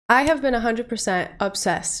I have been 100%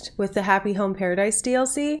 obsessed with the Happy Home Paradise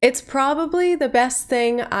DLC. It's probably the best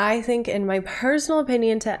thing, I think, in my personal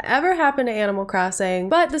opinion, to ever happen to Animal Crossing,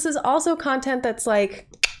 but this is also content that's like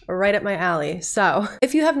right up my alley. So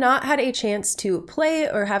if you have not had a chance to play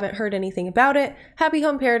or haven't heard anything about it, Happy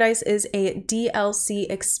Home Paradise is a DLC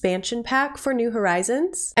expansion pack for New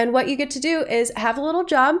Horizons. And what you get to do is have a little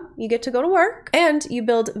job, you get to go to work, and you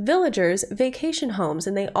build villagers vacation homes,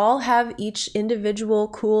 and they all have each individual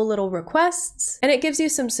cool little requests. And it gives you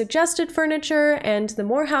some suggested furniture, and the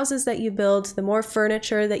more houses that you build, the more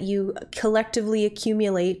furniture that you collectively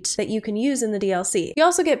accumulate that you can use in the DLC. You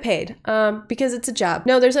also get paid because it's a job.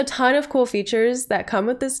 No, there's a ton of cool features that come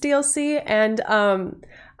with this DLC, and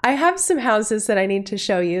I have some houses that I need to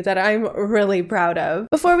show you that I'm really proud of.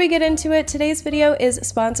 Before we get into it, today's video is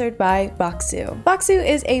sponsored by Boxu. Boxu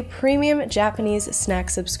is a premium Japanese snack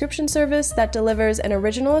subscription service that delivers an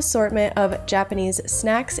original assortment of Japanese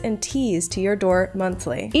snacks and teas to your door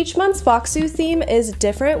monthly. Each month's Boxu theme is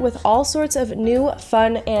different, with all sorts of new,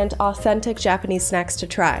 fun, and authentic Japanese snacks to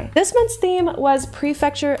try. This month's theme was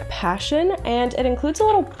Prefecture Passion, and it includes a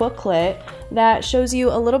little booklet that shows you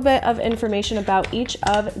a little bit of information about each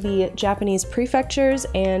of the Japanese prefectures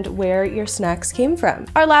and where your snacks came from.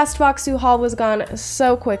 Our last Boxu haul was gone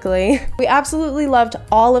so quickly. We absolutely loved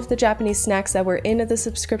all of the Japanese snacks that were in the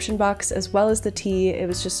subscription box, as well as the tea. It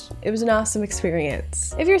was an awesome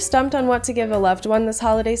experience. If you're stumped on what to give a loved one this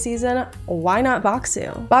holiday season, why not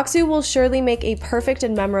Boxu? Boxu will surely make a perfect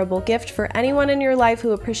and memorable gift for anyone in your life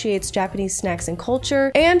who appreciates Japanese snacks and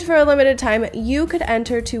culture, and for a limited time, you could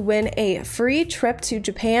enter to win a free trip to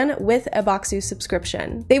Japan with a Boxu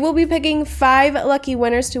subscription. They will be picking 5 lucky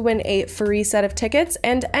winners to win a free set of tickets,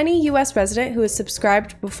 and any US resident who is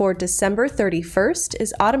subscribed before December 31st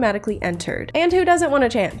is automatically entered. And who doesn't want a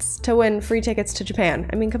chance to win free tickets to Japan?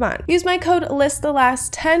 I mean, come on. Use my code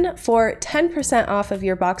LISS10 for 10% off of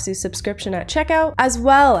your Boxu subscription at checkout, as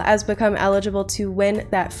well as become eligible to win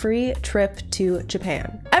that free trip to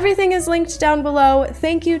Japan. Everything is linked down below.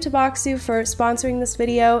 Thank you to Boxu for sponsoring this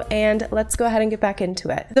video, and let's go ahead and get back into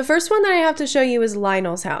it. The first one that I have to show you is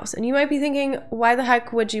Lionel's house, and you might be thinking, why the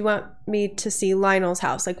heck would you want me to see Lionel's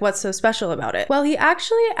house? Like, what's so special about it? Well, he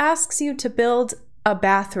actually asks you to build a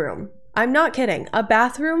bathroom. I'm not kidding, a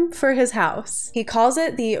bathroom for his house. He calls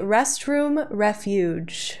it the restroom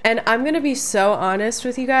refuge. And I'm gonna be so honest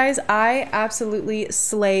with you guys, I absolutely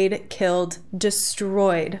slayed, killed,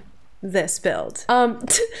 destroyed this build. But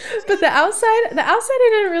the outside I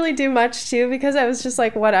didn't really do much too, because I was just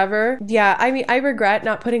like, whatever. Yeah, I mean, I regret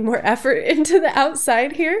not putting more effort into the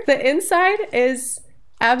outside here. The inside is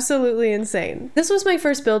absolutely insane. This was my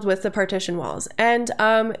first build with the partition walls, and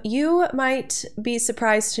you might be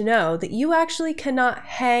surprised to know that you actually cannot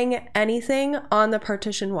hang anything on the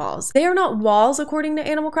partition walls. They are not walls according to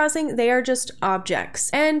Animal Crossing, they are just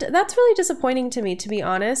objects. And that's really disappointing to me, to be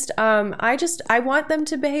honest. I want them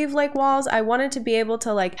to behave like walls. I wanted to be able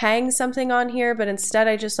to like hang something on here, but instead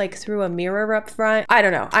I just like threw a mirror up front. I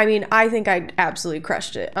don't know. I mean, I think I absolutely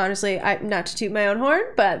crushed it. Honestly, not to toot my own horn,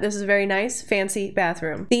 but this is a very nice, fancy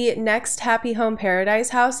bathroom. The next Happy Home Paradise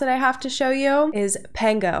house that I have to show you is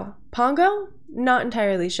Pango. Pongo? Not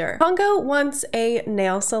entirely sure. Pongo wants a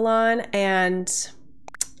nail salon, and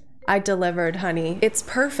I delivered, honey. It's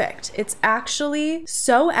perfect. It's actually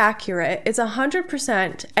so accurate. It's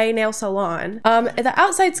 100% a nail salon. The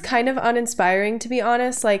outside's kind of uninspiring, to be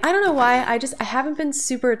honest. Like, I don't know why, I haven't been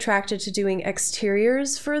super attracted to doing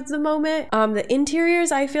exteriors for the moment. The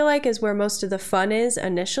interiors, I feel like, is where most of the fun is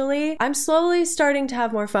initially. I'm slowly starting to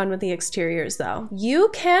have more fun with the exteriors though.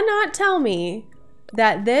 You cannot tell me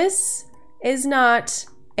that this is not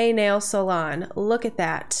a nail salon. Look at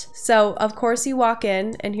that. So of course you walk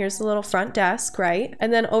in, and here's the little front desk, right?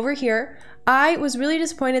 And then over here, I was really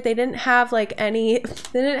disappointed they didn't have like any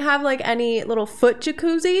little foot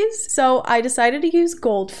jacuzzis. So I decided to use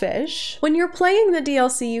goldfish. When you're playing the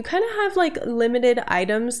DLC, you kind of have like limited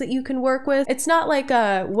items that you can work with. It's not like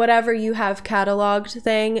a whatever you have cataloged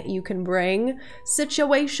thing you can bring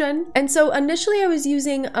situation. And so initially I was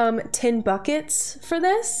using tin buckets for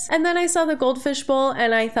this. And then I saw the goldfish bowl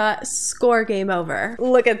and I thought, score, game over.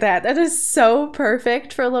 Look at that. That is so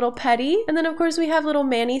perfect for a little petty. And then of course we have little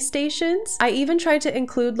Manny stations. I even tried to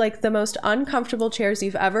include like the most uncomfortable chairs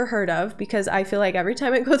you've ever heard of, because I feel like every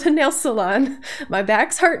time I go to the nail salon, my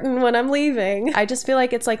back's hurting when I'm leaving. I just feel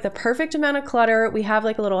like it's like the perfect amount of clutter. We have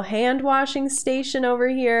like a little hand washing station over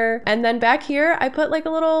here. And then back here, I put like a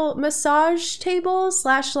little massage table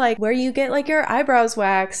slash like where you get like your eyebrows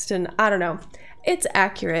waxed, and I don't know. It's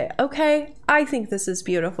accurate, okay? I think this is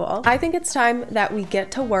beautiful. I think it's time that we get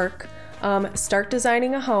to work start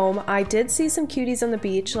designing a home. I did see some cuties on the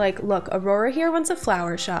beach. Like, look, Aurora here wants a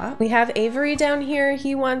flower shop. We have Avery down here.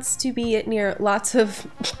 He wants to be near lots of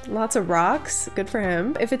rocks. Good for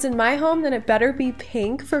him. If it's in my home, then it better be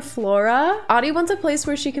pink for Flora. Audie wants a place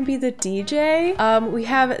where she can be the DJ. We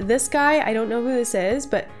have this guy. I don't know who this is,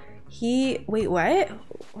 but wait,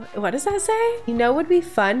 what does that say? You know, would be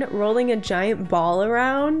fun rolling a giant ball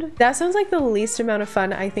around. That sounds like the least amount of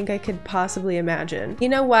fun I think I could possibly imagine. You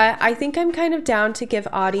know what? I think I'm kind of down to give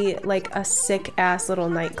Audie like a sick ass little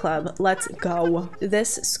nightclub. Let's go.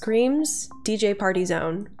 This screams DJ party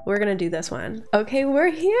zone. We're gonna do this one. Okay, we're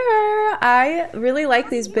here. I really like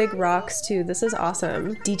these big rocks too. This is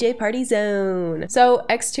awesome. DJ party zone. So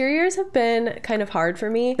exteriors have been kind of hard for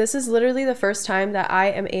me. This is literally the first time that I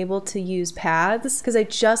am able to use paths because I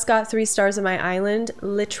just got 3 stars on my island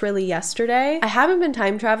literally yesterday. I haven't been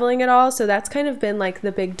time traveling at all, so that's kind of been like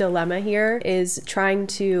the big dilemma here, is trying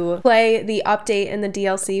to play the update and the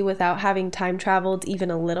DLC without having time traveled even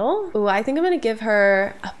a little. Ooh, I think I'm gonna give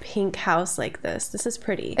her a pink house like this. This is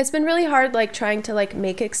pretty. It's been really hard like trying to like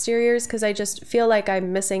make exteriors because I just feel like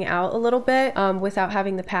I'm missing out a little bit without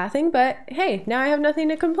having the pathing, but hey, now I have nothing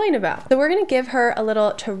to complain about. So we're gonna give her a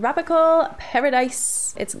little tropical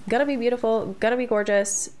paradise. It's gonna be beautiful, gonna be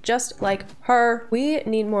gorgeous, just like her. We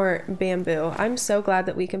need more bamboo. I'm so glad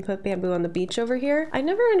that we can put bamboo on the beach over here. I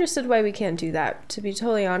never understood why we can't do that, to be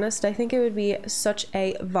totally honest. I think it would be such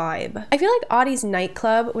a vibe. I feel like Audie's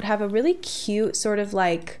nightclub would have a really cute sort of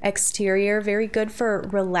like exterior, very good for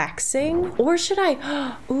relaxing. Or should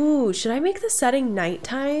I, ooh, should I make the setting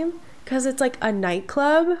nighttime? Because it's like a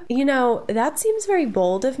nightclub. You know, that seems very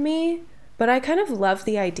bold of me, but I kind of love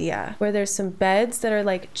the idea where there's some beds that are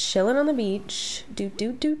like chilling on the beach.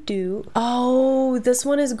 Oh, this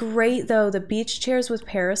one is great though. The beach chairs with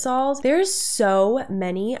parasols. There's so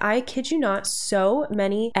many, I kid you not, so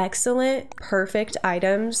many excellent, perfect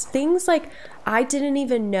items. Things like I didn't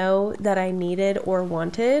even know that I needed or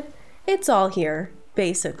wanted. It's all here.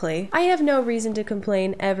 Basically, I have no reason to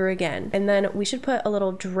complain ever again. And then we should put a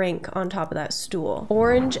little drink on top of that stool.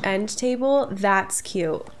 Orange end table, that's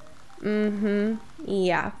cute.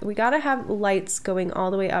 Yeah, we gotta have lights going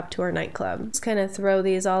all the way up to our nightclub. Just kind of throw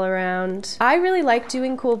these all around. I really like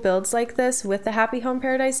doing cool builds like this with the Happy Home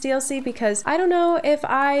Paradise DLC because I don't know if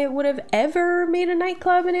I would have ever made a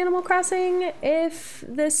nightclub in Animal Crossing if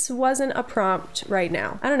this wasn't a prompt right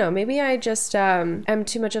now. I don't know, maybe I just am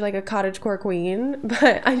too much of like a cottagecore queen,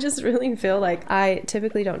 but I just really feel like I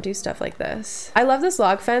typically don't do stuff like this. I love this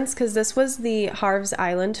log fence because this was the Harv's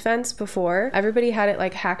Island fence before. Everybody had it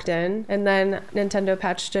like hacked in, and then Nintendo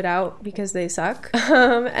patched it out because they suck,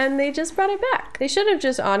 and they just brought it back. They should have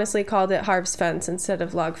just honestly called it Harv's Fence instead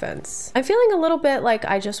of Log Fence. I'm feeling a little bit like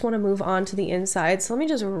I just want to move on to the inside, so let me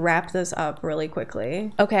just wrap this up really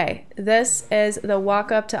quickly. Okay, this is the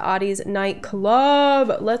walk up to Audie's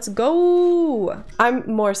nightclub. Let's go! I'm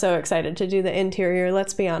more so excited to do the interior,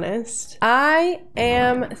 let's be honest. I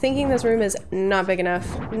am thinking this room is not big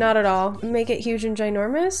enough. Not at all. Make it huge and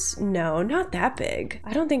ginormous? No, not that big.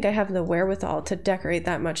 I don't think I have the wherewithal to decorate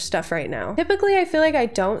that much stuff right now. Typically, I feel like I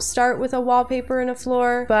don't start with a wallpaper and a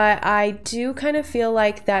floor, but I do kind of feel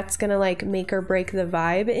like that's gonna like make or break the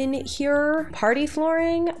vibe in here. Party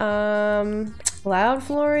flooring, loud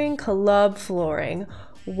flooring, club flooring.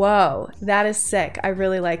 Whoa, that is sick. I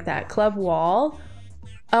really like that. Club wall.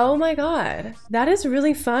 Oh my god, that is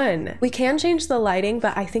really fun. We can change the lighting,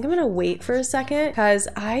 but I think I'm gonna wait for a second because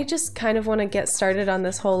I just kind of want to get started on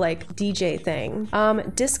this whole like DJ thing.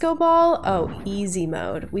 Disco ball, oh, easy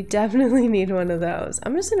mode. We definitely need one of those.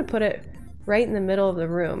 I'm just gonna put it right in the middle of the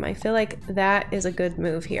room. I feel like that is a good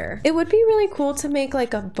move here. It would be really cool to make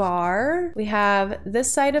like a bar. We have this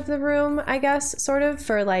side of the room, I guess, sort of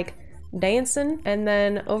for like dancing, and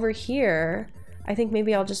then over here, I think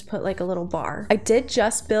maybe I'll just put like a little bar. I did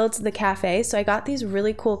just build the cafe, so I got these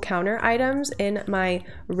really cool counter items in my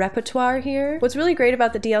repertoire here. What's really great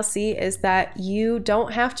about the DLC is that you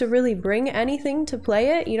don't have to really bring anything to play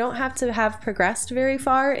it. You don't have to have progressed very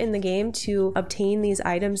far in the game to obtain these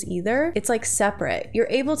items either. It's like separate. You're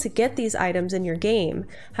able to get these items in your game.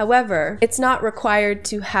 However, it's not required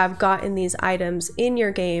to have gotten these items in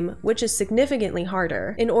your game, which is significantly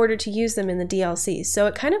harder, in order to use them in the DLC. So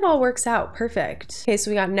it kind of all works out perfect. Okay, so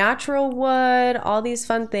we got natural wood, all these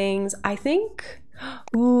fun things. I think,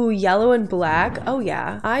 ooh, yellow and black. Oh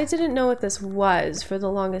yeah, I didn't know what this was for the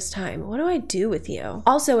longest time. What do I do with you?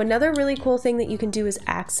 Also, another really cool thing that you can do is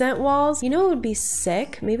accent walls. You know what would be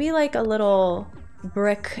sick? Maybe like a little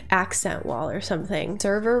brick accent wall or something.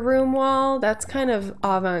 Server room wall, that's kind of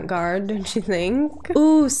avant-garde, don't you think?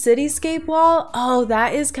 Ooh, cityscape wall. Oh,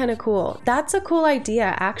 that is kind of cool. That's a cool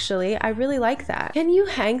idea, actually. I really like that. Can you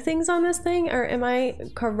hang things on this thing, or am I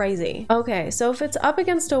crazy? Okay, so if it's up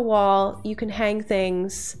against a wall, you can hang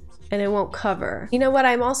things and it won't cover. You know what?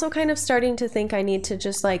 I'm also kind of starting to think I need to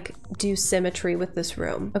just like do symmetry with this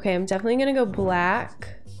room. Okay, I'm definitely gonna go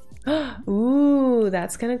black. Ooh,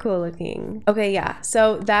 that's kind of cool looking. Okay, yeah,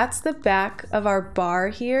 so that's the back of our bar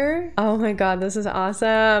here. Oh my god, this is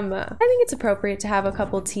awesome. I think it's appropriate to have a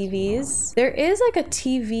couple TVs. There is like a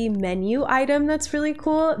TV menu item that's really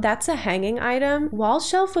cool. That's a hanging item. Wall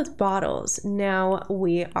shelf with bottles. Now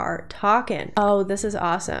we are talking. Oh, this is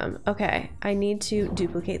awesome. Okay, I need to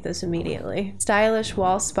duplicate this immediately. Stylish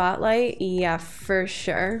wall spotlight. Yeah, for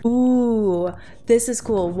sure. Ooh, this is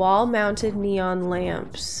cool. Wall mounted neon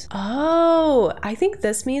lamps. Oh, I think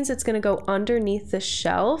this means it's gonna go underneath the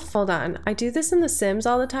shelf. Hold on. I do this in The Sims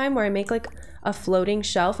all the time where I make like a floating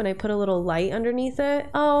shelf and I put a little light underneath it.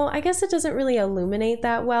 Oh, I guess it doesn't really illuminate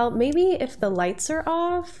that well. Maybe if the lights are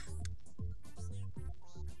off.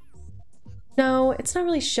 No, it's not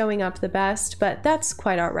really showing up the best, but that's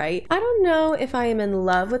quite all right. I don't know if I am in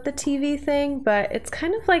love with the TV thing, but it's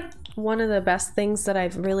kind of like one of the best things that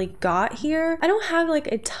I've really got here. I don't have like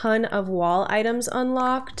a ton of wall items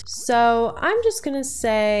unlocked, so I'm just gonna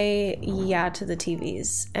say yeah to the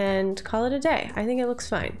TVs and call it a day. I think it looks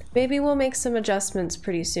fine. Maybe we'll make some adjustments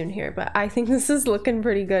pretty soon here, but I think this is looking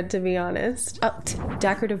pretty good, to be honest. Oh,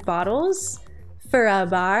 decorative bottles for a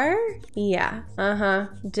bar? Yeah,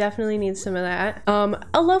 definitely need some of that.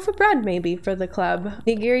 A loaf of bread maybe for the club.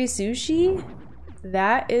 Nigiri sushi?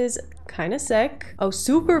 That is kind of sick. Oh,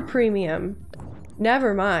 super premium.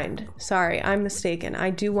 Never mind. Sorry, I'm mistaken. I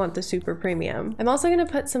do want the super premium. I'm also gonna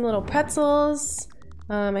put some little pretzels.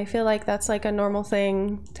 I feel like that's like a normal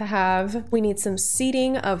thing to have. We need some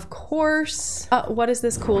seating, of course. What is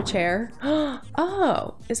this cool chair?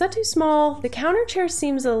 Oh, is that too small? The counter chair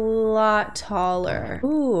seems a lot taller.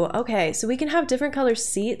 Ooh, okay, so we can have different color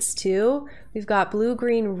seats too. We've got blue,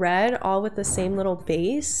 green, red, all with the same little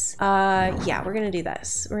base. Yeah, we're gonna do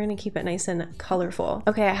this. We're gonna keep it nice and colorful.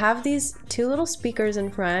 Okay, I have these two little speakers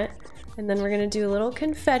in front, and then we're gonna do a little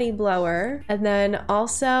confetti blower, and then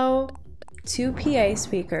also 2 PA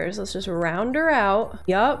speakers. Let's just round her out.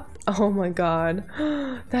 Yup. Oh my god.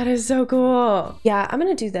 That is so cool. Yeah, I'm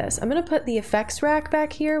gonna do this. I'm gonna put the effects rack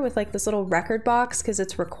back here with like this little record box because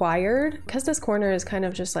it's required. Because this corner is kind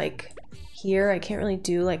of just like here, I can't really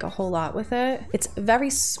do like a whole lot with it. It's very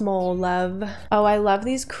small, love. Oh, I love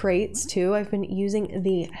these crates too. I've been using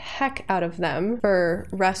the heck out of them for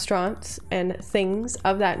restaurants and things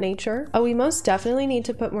of that nature. Oh, we most definitely need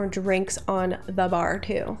to put more drinks on the bar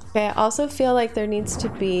too. Okay, I also feel like there needs to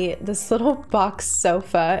be this little box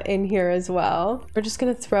sofa in here as well. We're just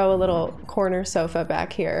gonna throw a little corner sofa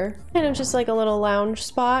back here. Kind of just like a little lounge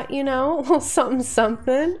spot, you know, something,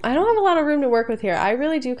 something. I don't have a lot of room to work with here. I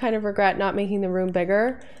really do kind of regret not making the room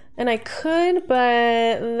bigger. And I could,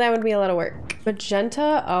 but that would be a lot of work.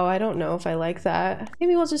 Magenta? Oh, I don't know if I like that.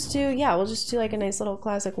 Maybe we'll just do, yeah, we'll just do like a nice little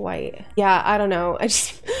classic white. Yeah, I don't know. I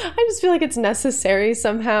just feel like it's necessary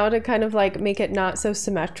somehow to kind of like make it not so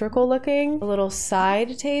symmetrical looking. A little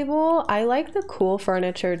side table. I like the cool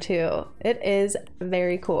furniture too. It is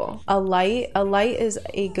very cool. A light is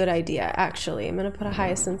a good idea, actually. I'm gonna put a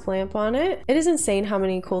hyacinth lamp on it. It is insane how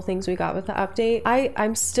many cool things we got with the update.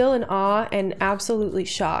 I'm still in awe and absolutely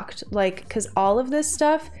shocked. Like, because all of this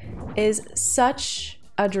stuff is such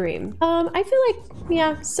a dream. I feel like,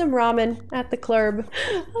 yeah, some ramen at the club.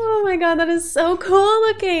 Oh my god, that is so cool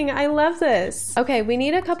looking. I love this. Okay, we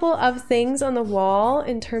need a couple of things on the wall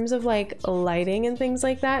in terms of like lighting and things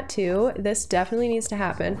like that too. This definitely needs to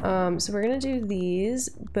happen. So we're gonna do these,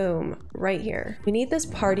 boom, right here. We need this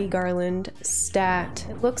party garland stat.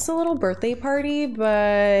 It looks a little birthday party,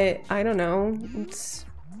 but I don't know. It's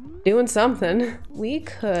doing something. We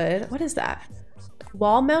could, what is that?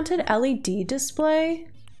 Wall mounted LED display?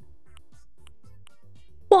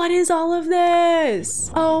 What is all of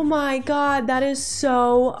this? Oh my god, that is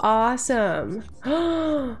so awesome.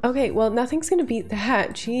 Okay, well, nothing's gonna beat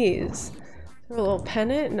that, jeez. A little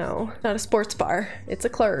pennant? No, not a sports bar. It's a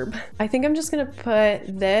club. I think I'm just gonna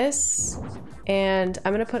put this, and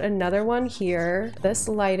I'm gonna put another one here. This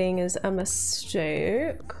lighting is a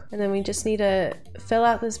mistake. And then we just need to fill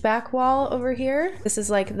out this back wall over here. This is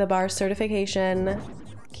like the bar certification,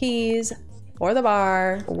 keys for the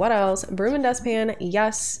bar. What else? Broom and dustpan,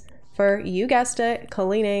 yes, for, you guessed it,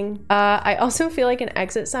 cleaning. I also feel like an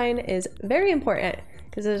exit sign is very important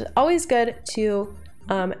because it's always good to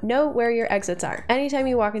Know where your exits are anytime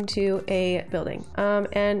you walk into a building.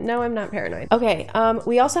 And no, I'm not paranoid. Okay,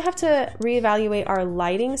 we also have to reevaluate our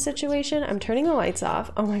lighting situation. I'm turning the lights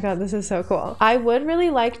off. Oh my God, this is so cool. I would really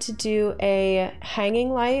like to do a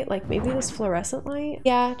hanging light, like maybe this fluorescent light.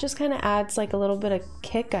 Yeah, just kind of adds like a little bit of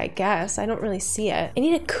kick, I guess. I don't really see it. I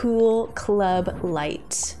need a cool club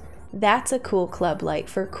light. That's a cool club light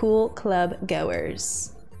for cool club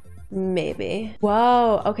goers. Maybe.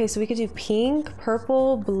 Whoa, okay, so we could do pink,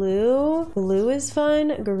 purple, blue. Blue is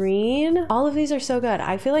fun, green. All of these are so good.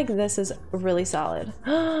 I feel like this is really solid.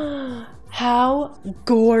 How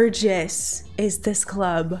gorgeous is this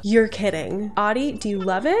club? You're kidding. Audie, do you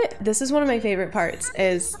love it? This is one of my favorite parts,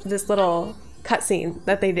 is this little cutscene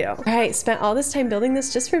that they do. All right, spent all this time building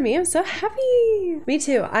this just for me. I'm so happy. Me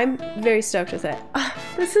too. I'm very stoked with it.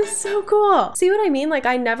 This is so cool. See what I mean? Like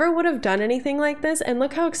I never would have done anything like this, and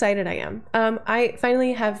look how excited I am. I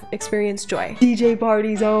finally have experienced joy. DJ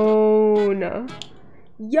party zone.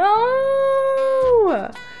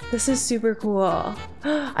 Yo! This is super cool.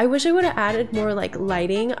 I wish I would have added more like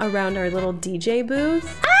lighting around our little DJ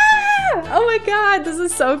booth. Ah! Oh my God, this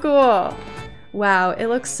is so cool. Wow, it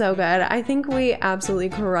looks so good. I think we absolutely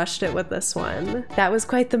crushed it with this one. That was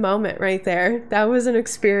quite the moment right there. That was an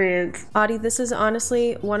experience. Audie, this is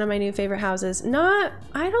honestly one of my new favorite houses. I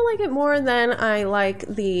don't like it more than I like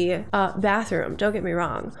the bathroom, don't get me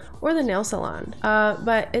wrong, or the nail salon,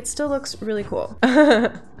 but it still looks really cool.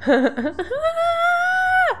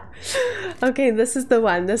 Okay, this is the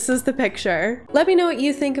one. This is the picture. Let me know what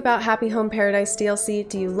you think about Happy Home Paradise DLC.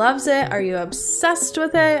 Do you loves it? Are you obsessed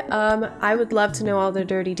with it? I would love to know all the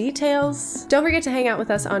dirty details. Don't forget to hang out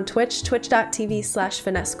with us on Twitch,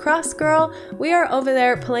 twitch.tv/FinesseCrossGirl. We are over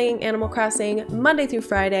there playing Animal Crossing Monday through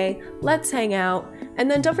Friday. Let's hang out. And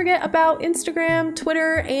then don't forget about Instagram,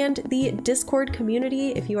 Twitter, and the Discord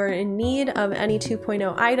community. If you are in need of any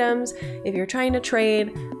 2.0 items, if you're trying to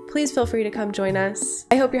trade, please feel free to come join us.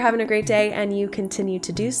 I hope you're having a great day and you continue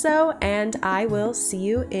to do so, and I will see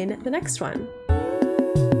you in the next one.